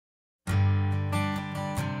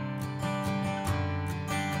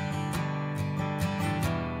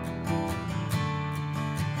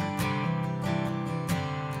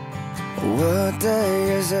What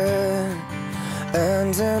day is it?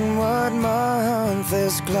 And in what month?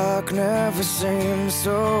 This clock never seems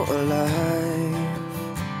so alive.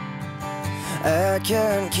 I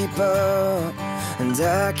can't keep up, and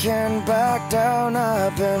I can't back down.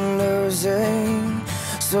 I've been losing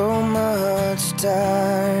so much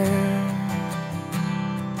time.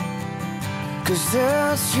 'Cause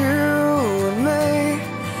it's you and me,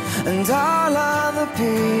 and all other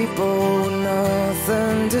people,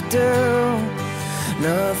 nothing to do,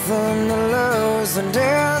 nothing to lose. And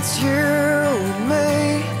it's you and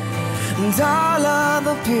me, and all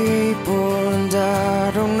other people, and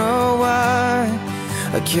I don't know why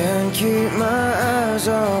I can't keep my eyes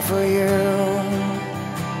off of you.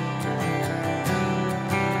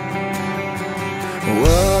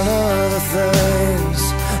 One of the things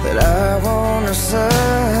that I wanna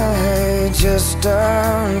say just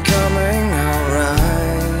aren't coming out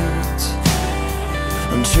right.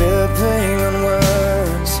 I'm tripping on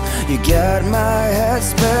words, you got my head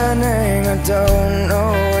spinning. I don't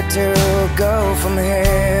know where to go from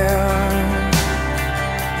here.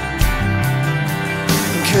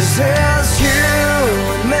 'Cause it's you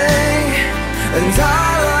and me, and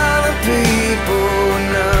all other people,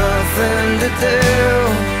 nothing to do,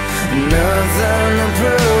 nothing to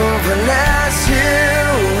prove. And that's you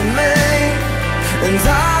and me, and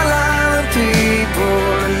all other people,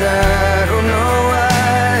 and I don't know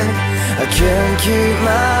why I can't keep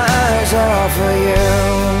my eyes off of you.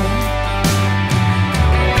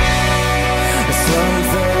 There's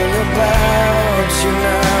something about you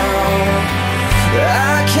now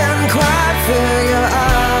I can't quite figure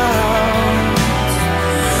out.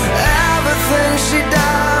 Everything she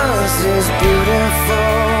does is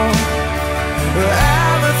beautiful,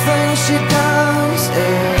 everything she does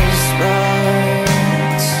is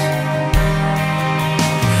right.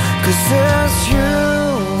 'Cause it's you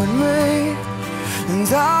and me, and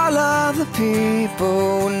all other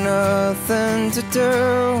people, nothing to do,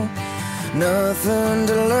 nothing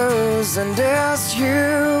to lose. And it's you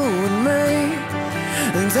and me,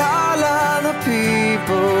 and all other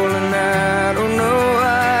people, and I don't know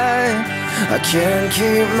why I can't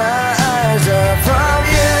keep my eyes off of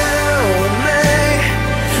you and me,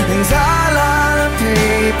 and all other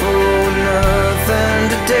people, nothing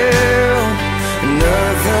to do,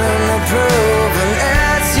 nothing to prove. And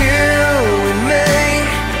it's you and me,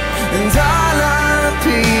 and all other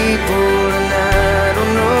people, and I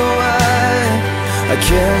don't know why I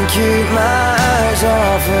can't keep my eyes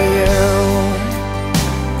off of you.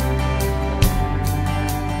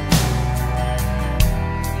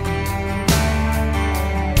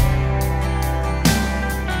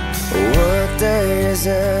 What day is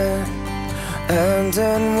it? And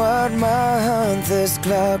in what month? This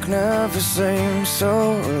clock never seems so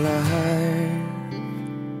alive.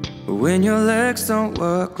 When your legs don't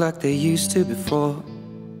work like they used to before,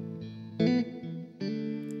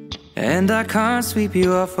 and I can't sweep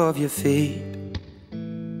you off of your feet,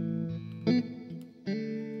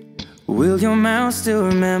 will your mouth still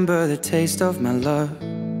remember the taste of my love?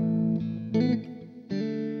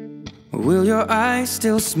 Will your eyes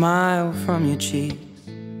still smile from your cheeks?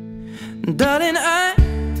 Darling, I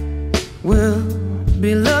will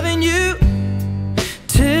be loving you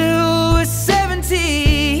till we're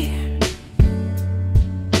 70.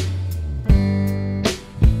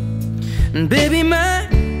 And baby, my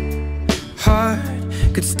heart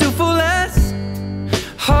could still fall as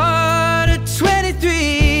hard at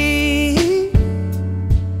 23.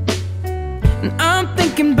 And I'm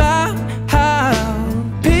thinking about how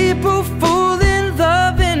people fall in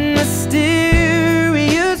love in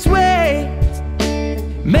mysterious ways.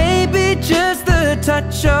 Maybe just the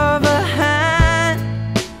touch of a hand.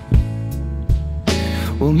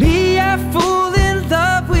 Well, me, I fall in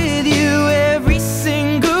love with you every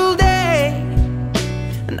single day,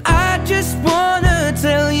 and I just wanna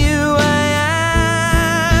tell you I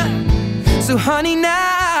am. So honey,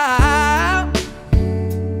 now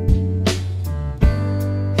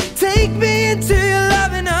take me into your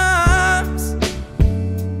loving arms,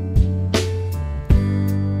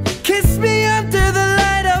 kiss me under the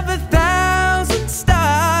light of 1,000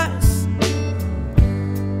 stars,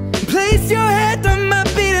 place your head on my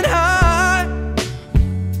beating heart.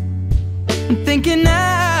 I'm thinking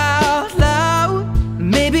out loud,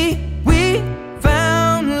 maybe we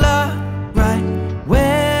found love right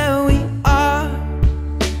where we are.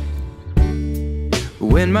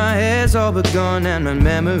 When my hair's all but gone and my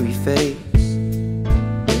memory fades,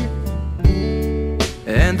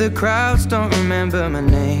 and the crowds don't remember my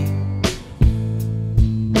name,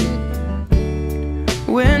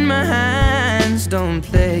 when my hands don't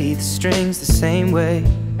play the strings the same way,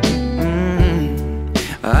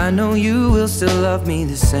 I know you will still love me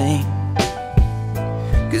the same.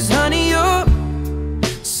 'Cause honey, your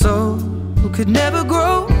soul could never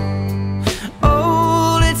grow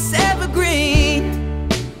old, it's evergreen.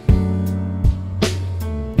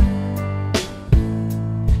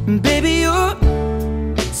 And baby, your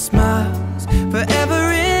smile's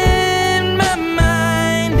forever in my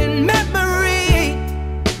mind and memory.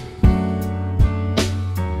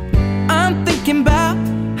 I'm thinking about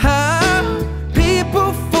how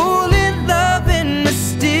people fall in love in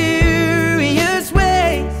mysterious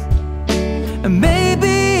ways, and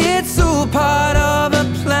maybe it's all part of a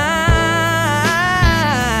plan.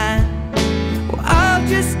 Well, I'll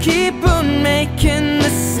just keep on making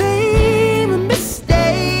the same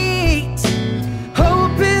mistakes,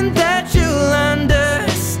 hoping that you'll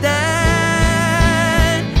understand.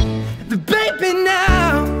 But baby,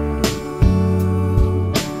 now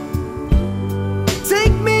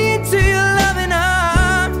take me into your loving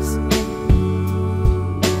arms,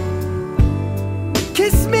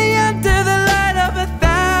 kiss me under the light of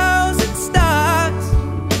 1,000 stars,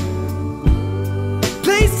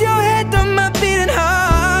 place your head on my beating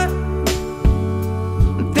heart.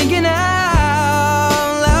 I'm thinking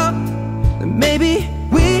out loud that maybe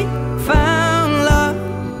we find